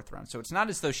round, 4th round. So it's not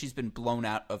as though she's been blown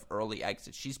out of early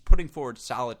exits. She's putting forward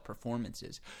solid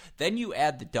performances. Then you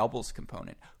add the doubles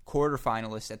component.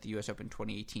 Quarterfinalists at the U.S. Open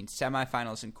 2018,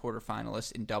 semifinals and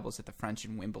quarterfinalists in doubles at the French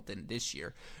and Wimbledon this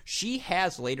year. She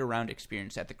has later round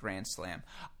experience at the Grand Slam.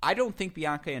 I don't think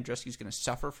Bianca Andreescu is going to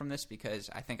suffer from this because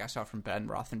I think I saw from Ben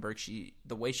Rothenberg,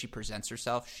 the way she presents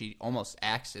herself, she almost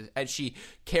acts as she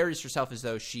carries herself as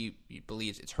though she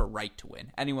believes it's her right to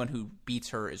win. Anyone who beats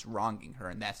her is wronging her,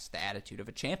 and that's the attitude of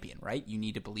a champion, right? You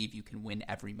need to believe you can win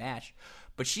every match.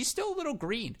 But she's still a little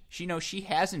green. She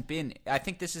hasn't been – I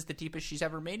think this is the deepest she's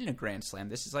ever made in a Grand Slam.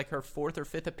 This is like her 4th or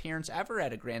 5th appearance ever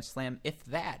at a Grand Slam, if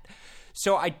that.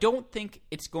 So I don't think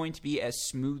it's going to be as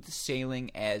smooth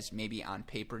sailing as maybe on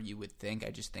paper you would think.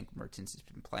 I just think Mertens has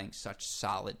been playing such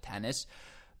solid tennis.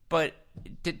 But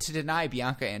to deny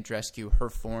Bianca Andreescu her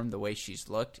form the way she's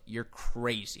looked, you're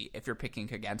crazy if you're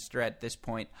picking against her at this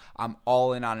point. I'm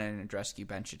all in on an Andreescu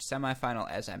bench at semifinal.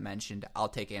 As I mentioned, I'll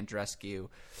take Andreescu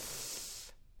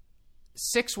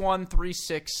 6-1,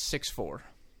 3-6, 6-4.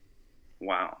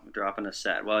 Wow, dropping a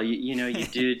set. Well, you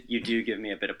do give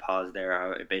me a bit of pause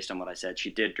there based on what I said. She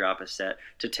did drop a set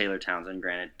to Taylor Townsend.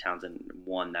 Granted, Townsend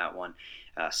won that one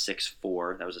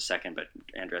 6-4. That was a second, but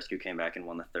Andreescu came back and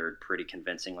won the third pretty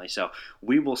convincingly. So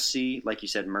we will see. Like you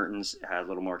said, Mertens had a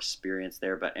little more experience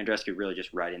there, but Andreescu really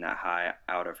just riding that high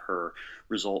out of her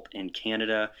result in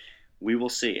Canada. We will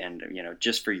see, and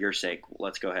just for your sake,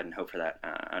 let's go ahead and hope for that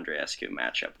Andreescu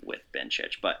matchup with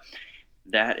Bencic. But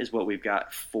that is what we've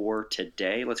got for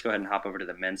today. Let's go ahead and hop over to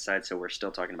the men's side. So we're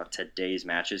still talking about today's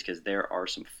matches because there are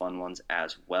some fun ones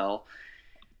as well.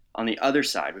 On the other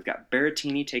side, we've got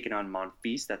Berrettini taking on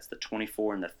Monfils. That's the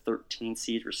 24 and the 13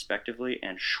 seed respectively,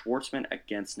 and Schwartzman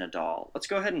against Nadal. Let's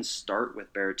go ahead and start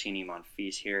with Berrettini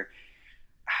Monfils here.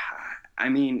 I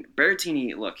mean,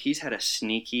 Berrettini, look, he's had a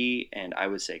sneaky and I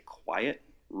would say quiet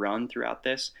run throughout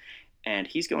this. And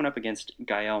he's going up against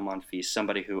Gael Monfils,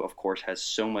 somebody who, of course, has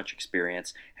so much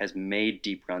experience, has made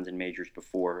deep runs in majors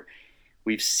before.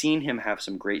 We've seen him have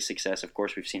some great success. Of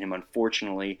course, we've seen him,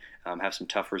 unfortunately, have some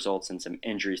tough results and some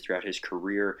injuries throughout his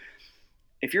career.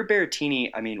 If you're Berrettini,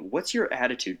 I mean, what's your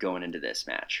attitude going into this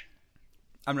match?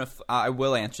 I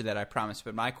will answer that, I promise.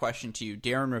 But my question to you,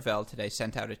 Darren Ravel today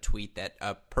sent out a tweet that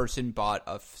a person bought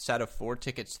a set of 4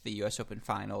 tickets to the U.S. Open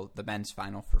final, the men's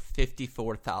final, for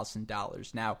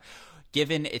 $54,000. Now,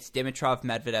 given it's Dimitrov,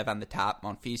 Medvedev on the top,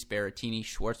 Monfils, Berrettini,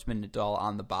 Schwartzman, Nadal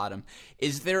on the bottom,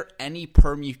 is there any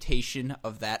permutation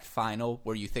of that final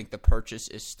where you think the purchase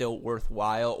is still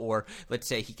worthwhile? Or let's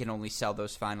say he can only sell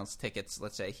those finals tickets.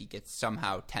 Let's say he gets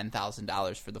somehow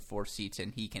 $10,000 for the 4 seats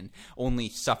and he can only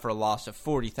suffer a loss of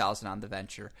 $40,000 on the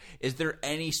venture. Is there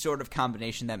any sort of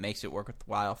combination that makes it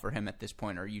worthwhile for him at this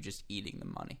point, or are you just eating the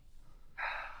money?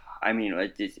 I mean,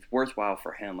 it's worthwhile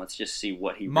for him. Let's just see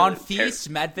what he Monfils,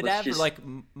 Medvedev, or like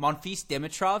Monfils,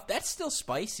 Dimitrov. That's still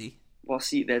spicy. Well,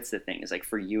 see, that's the thing. Is like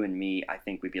for you and me, I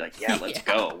think we'd be like, yeah, let's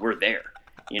go. We're there.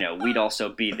 We'd also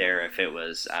be there if it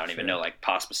was, I don't even know, like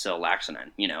Pospisil,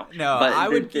 Laxinen, No, but I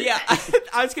would,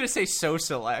 I was going to say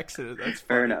Sosa Laxinen. That's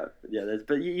fair enough. Yeah,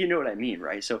 but you know what I mean,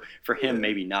 right? So for him,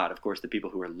 maybe not. Of course, the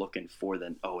people who are looking for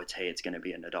it's going to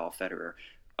be a Nadal Federer.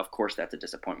 Of course, that's a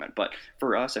disappointment. But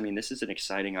for us, I mean, this is an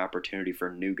exciting opportunity for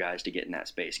new guys to get in that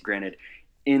space. Granted,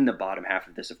 in the bottom half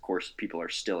of this, of course, people are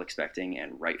still expecting,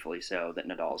 and rightfully so, that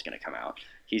Nadal is going to come out.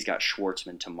 He's got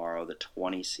Schwartzman tomorrow, the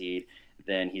 20 seed.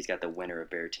 Then he's got the winner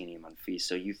of Berrettini and Monfils.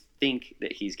 So you think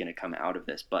that he's going to come out of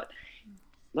this. But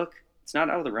look, it's not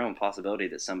out of the realm of possibility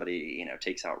that somebody,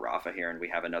 takes out Rafa here and we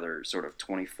have another sort of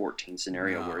 2014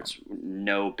 scenario where it's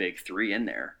no big 3 in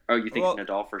there. Oh, you think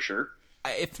Nadal for sure?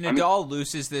 If Nadal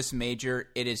loses this major,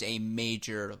 it is a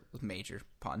major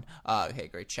pun. Hey,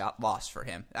 great shot. Loss for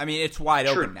him. I mean, it's wide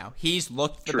open now. He's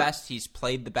looked the best. He's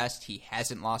played the best. He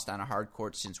hasn't lost on a hard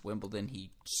court since Wimbledon. He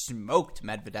smoked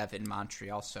Medvedev in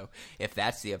Montreal. So if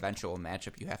that's the eventual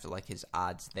matchup, you have to like his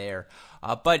odds there.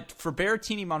 But for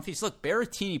Berrettini, Monfils, look,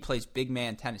 Berrettini plays big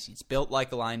man tennis. He's built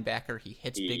like a linebacker. He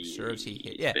hits big serves.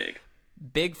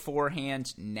 Big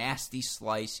forehand, nasty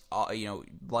slice,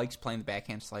 likes playing the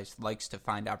backhand slice, likes to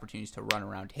find opportunities to run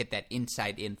around, hit that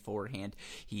inside-in forehand.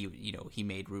 He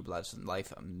made Rublev's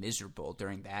life miserable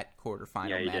during that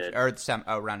quarterfinal match, or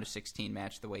the round of 16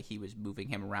 match, the way he was moving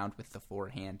him around with the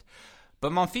forehand.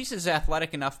 But Monfils is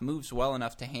athletic enough, moves well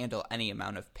enough to handle any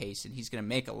amount of pace, and he's going to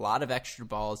make a lot of extra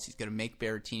balls. He's going to make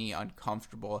Berrettini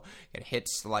uncomfortable, going to hit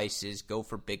slices, go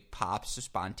for big pops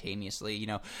spontaneously.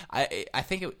 I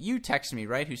think you texted me,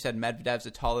 right, who said Medvedev's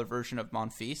a taller version of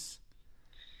Monfils?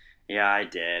 Yeah, I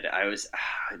did.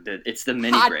 It's the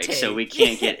mini break, so we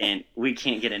can't get in. We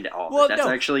can't get into all of it.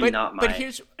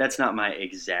 That's that's not my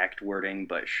exact wording,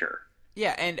 but sure.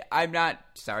 Yeah, and I'm not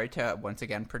sorry to once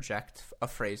again project a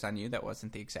phrase on you that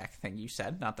wasn't the exact thing you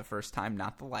said, not the first time,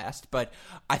 not the last, but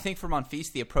I think for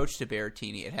Monfils, the approach to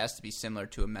Berrettini, it has to be similar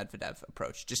to a Medvedev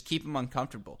approach. Just keep him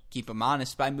uncomfortable. Keep him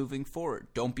honest by moving forward.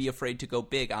 Don't be afraid to go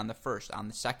big on the first, on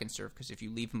the second serve, because if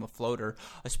you leave him a floater,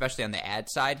 especially on the ad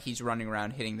side, he's running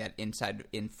around hitting that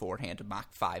inside-in forehand to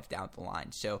Mach 5 down the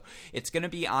line. So it's going to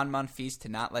be on Monfils to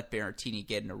not let Berrettini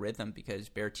get in a rhythm, because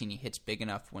Berrettini hits big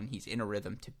enough when he's in a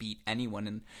rhythm to beat anyone.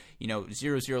 And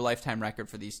 0-0 lifetime record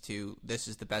for these two. This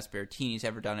is the best Berrettini's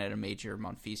ever done at a major.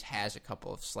 Monfils has a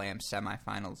couple of slam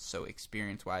semifinals, so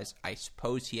experience-wise, I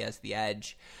suppose he has the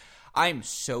edge. I'm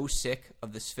so sick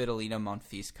of the Svitolina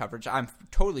Monfils coverage. I'm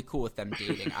totally cool with them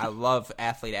dating. I love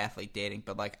athlete dating,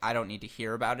 but I don't need to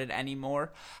hear about it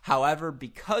anymore. However,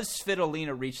 because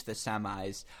Svitolina reached the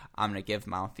semis, I'm going to give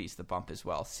Monfils the bump as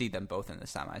well. See them both in the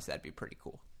semis. That'd be pretty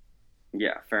cool.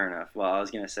 Yeah, fair enough. Well, I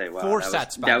was going to say, wow. Four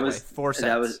sets. That was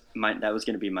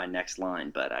going to be my next line,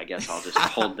 but I guess I'll just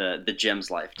hold the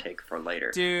Jim's Life take for later.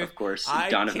 Dude, of course,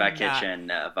 Donna Vekic and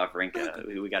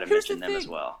Wawrinka, we got to mention them as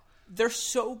well. They're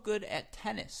so good at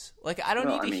tennis. I don't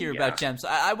need to hear about Gems.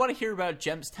 I want to hear about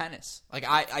Gems tennis.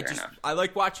 I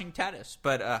like watching tennis,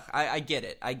 but I get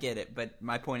it. But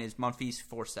my point is, Monfils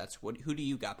 4 sets. Who do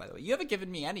you got, by the way? You haven't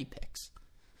given me any picks.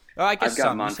 Oh, I guess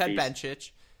some. You said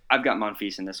Bencic. I've got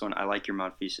Monfils in this one. I like your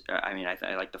Monfils.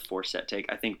 I like the 4-set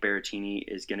take. I think Berrettini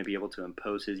is going to be able to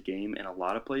impose his game in a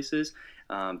lot of places.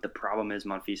 The problem is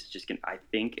Monfils is just going to, I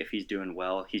think if he's doing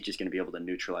well, he's just going to be able to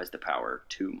neutralize the power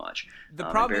too much. The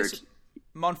problem is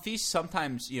Monfils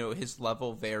sometimes, his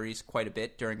level varies quite a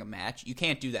bit during a match. You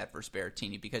can't do that versus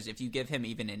Berrettini because if you give him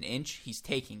even an inch, he's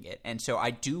taking it. And so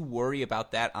I do worry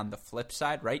about that on the flip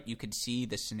side, right? You could see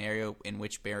the scenario in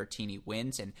which Berrettini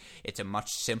wins, and it's a much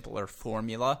simpler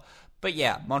formula. But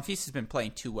yeah, Monfils has been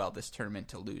playing too well this tournament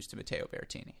to lose to Matteo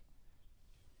Berrettini.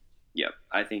 Yep,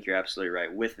 I think you're absolutely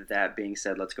right. With that being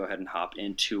said, let's go ahead and hop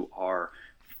into our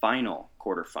final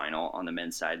quarterfinal on the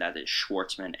men's side. That is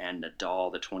Schwartzman and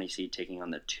Nadal, the 20 seed taking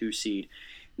on the 2 seed.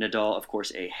 Nadal, of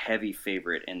course, a heavy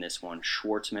favorite in this one.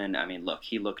 Schwartzman, look,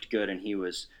 he looked good and he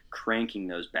was cranking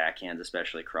those backhands,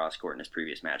 especially cross court in his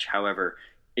previous match. However,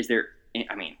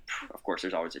 of course,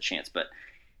 there's always a chance, but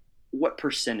what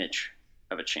percentage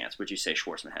of a chance would you say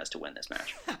Schwartzman has to win this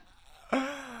match?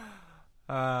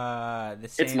 The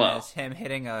same as him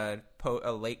hitting a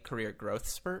late career growth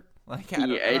spurt. I don't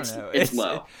know. It's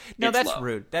low. No, that's low.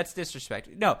 Rude. That's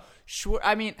disrespectful. No,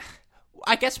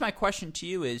 I guess my question to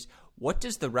you is, what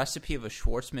does the recipe of a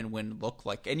Schwartzman win look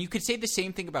like? And you could say the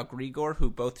same thing about Grigor, who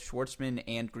both Schwartzman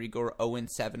and Grigor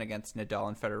 0-7 against Nadal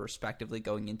and Federer respectively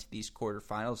going into these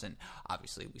quarterfinals. And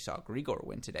obviously we saw Grigor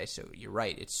win today, so you're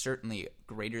right. It's certainly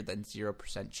greater than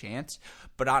 0% chance.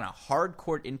 But on a hard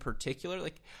court in particular,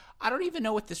 I don't even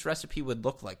know what this recipe would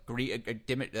look like.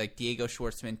 Diego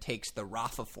Schwartzman takes the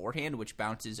Rafa forehand, which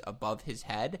bounces above his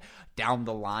head down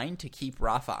the line to keep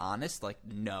Rafa honest.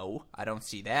 No, I don't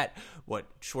see that. What,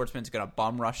 Schwartzman's going to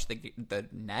bum rush the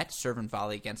net, serve and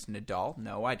volley against Nadal?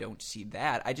 No, I don't see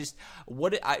that.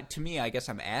 To me, I guess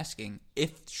I'm asking,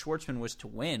 if Schwartzman was to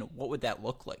win, what would that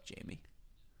look like, Jamie?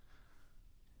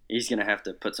 He's going to have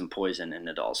to put some poison in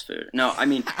Nadal's food. No,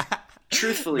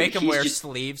 truthfully, make him wear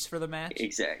sleeves for the match.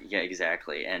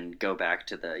 Exactly, and go back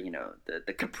to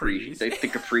the capri the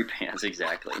capri pants.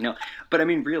 Exactly. No, but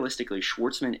realistically,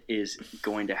 Schwartzman is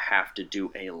going to have to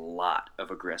do a lot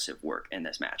of aggressive work in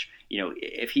this match.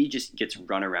 If he just gets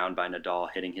run around by Nadal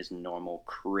hitting his normal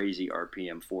crazy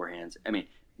RPM forehands,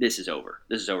 this is over.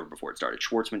 This is over before it started.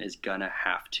 Schwartzman is going to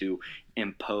have to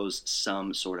impose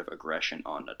some sort of aggression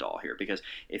on Nadal here, because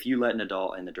if you let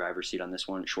Nadal in the driver's seat on this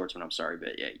one, Schwartzman, I'm sorry,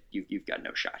 but yeah, you've got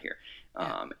no shot here.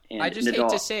 And I just Nadal,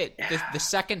 hate to say it. The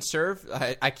second serve,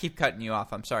 I keep cutting you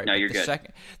off. I'm sorry. No, but you're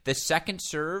good. The second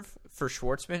serve for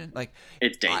Schwartzman, like,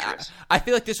 it's dangerous. I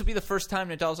feel like this will be the first time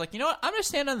Nadal's like, you know what? I'm going to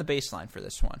stand on the baseline for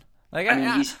this one. Like,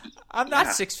 I'm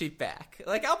not 6 feet back.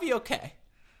 Like, I'll be okay.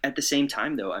 At the same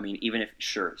time, though, I mean, even if,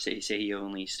 sure, say he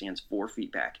only stands 4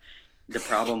 feet back, the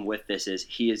problem with this is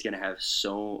he is going to have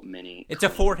so many It's a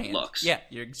forehand. looks. Yeah,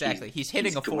 you're exactly. He's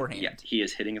hitting a forehand. Yeah, he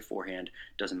is hitting a forehand.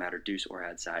 Doesn't matter deuce or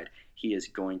ad side. He is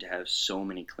going to have so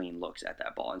many clean looks at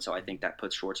that ball. And so I think that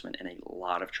puts Schwartzman in a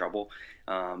lot of trouble.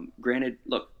 Granted,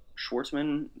 look,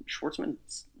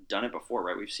 Schwartzman's done it before,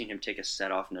 right? We've seen him take a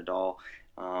set off Nadal.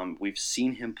 We've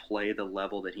seen him play the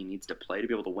level that he needs to play to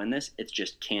be able to win this. It's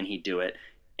just, can he do it?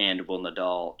 And will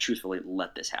Nadal truthfully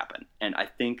let this happen? And I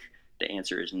think the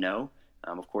answer is no.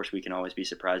 Of course, we can always be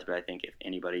surprised, but I think if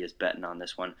anybody is betting on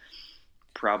this one,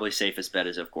 probably safest bet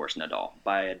is, of course, Nadal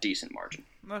by a decent margin.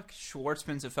 Look,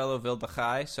 Schwartzman's a fellow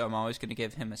Wildachai, so I'm always going to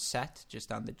give him a set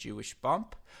just on the Jewish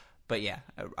bump. But yeah,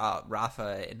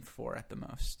 Rafa in 4 at the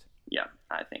most. Yeah,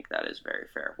 I think that is very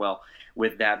fair. Well,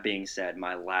 with that being said,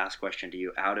 my last question to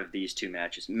you, out of these 2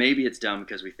 matches, maybe it's dumb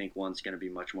because we think one's going to be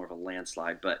much more of a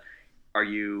landslide, but are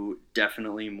you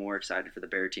definitely more excited for the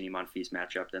Berrettini-Monfils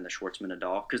matchup than the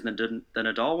Schwartzman-Nadal? Because the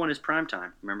Nadal one is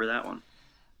primetime. Remember that one?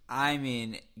 I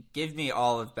mean, give me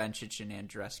all of Bencic and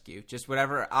Andreescu. Just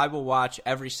whatever. I will watch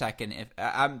every second.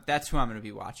 That's who I'm going to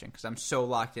be watching because I'm so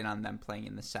locked in on them playing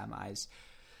in the semis.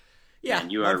 Yeah,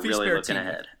 and you are really looking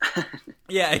ahead.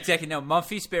 Yeah, exactly. No,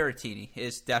 Monfils-Berrettini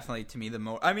is definitely, to me, the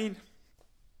more... I mean,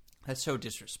 that's so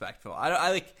disrespectful.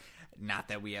 I like... Not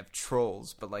that we have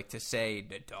trolls, but like to say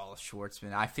Nadal,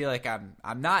 Schwartzman, I feel like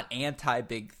I'm not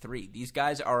anti-Big Three. These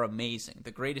guys are amazing, the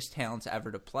greatest talents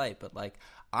ever to play. But like,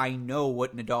 I know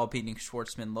what Nadal beating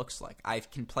Schwartzman looks like. I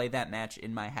can play that match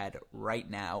in my head right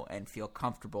now and feel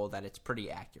comfortable that it's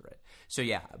pretty accurate. So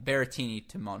yeah, Berrettini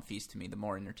to Monfils, to me, the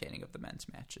more entertaining of the men's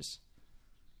matches.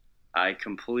 I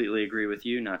completely agree with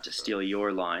you, not to steal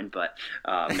your line, but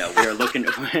no, we are looking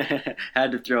 –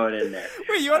 had to throw it in there.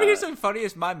 Wait, you want to hear something funny?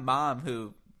 Is my mom,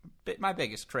 who – my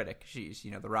biggest critic, she's,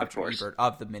 the Roger Ebert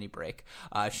of the mini break.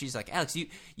 She's like, Alex,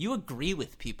 you agree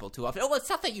with people too often. Oh, well, it's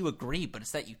not that you agree, but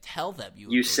it's that you tell them you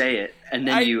agree. You say it, and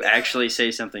then you actually say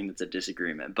something that's a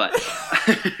disagreement. But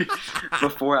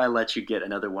before I let you get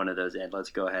another one of those in,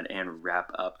 let's go ahead and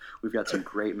wrap up. We've got some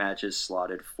great matches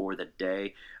slotted for the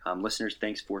day. Listeners,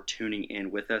 thanks for tuning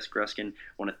in with us. Gruskin, I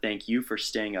want to thank you for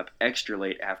staying up extra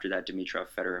late after that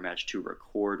Dimitrov-Federer match to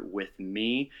record with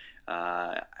me.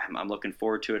 I'm looking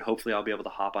forward to it. Hopefully I'll be able to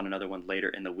hop on another one later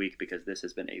in the week because this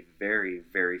has been a very,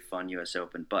 very fun U.S.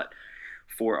 Open. But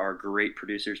for our great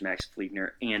producers, Max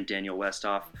Fliegner and Daniel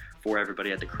Westhoff, for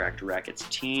everybody at the Cracked Rackets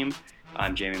team,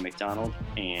 I'm Jamie McDonald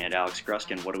and Alex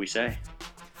Gruskin. What do we say?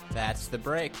 That's the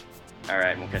break. All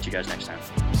right, we'll catch you guys next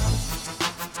time.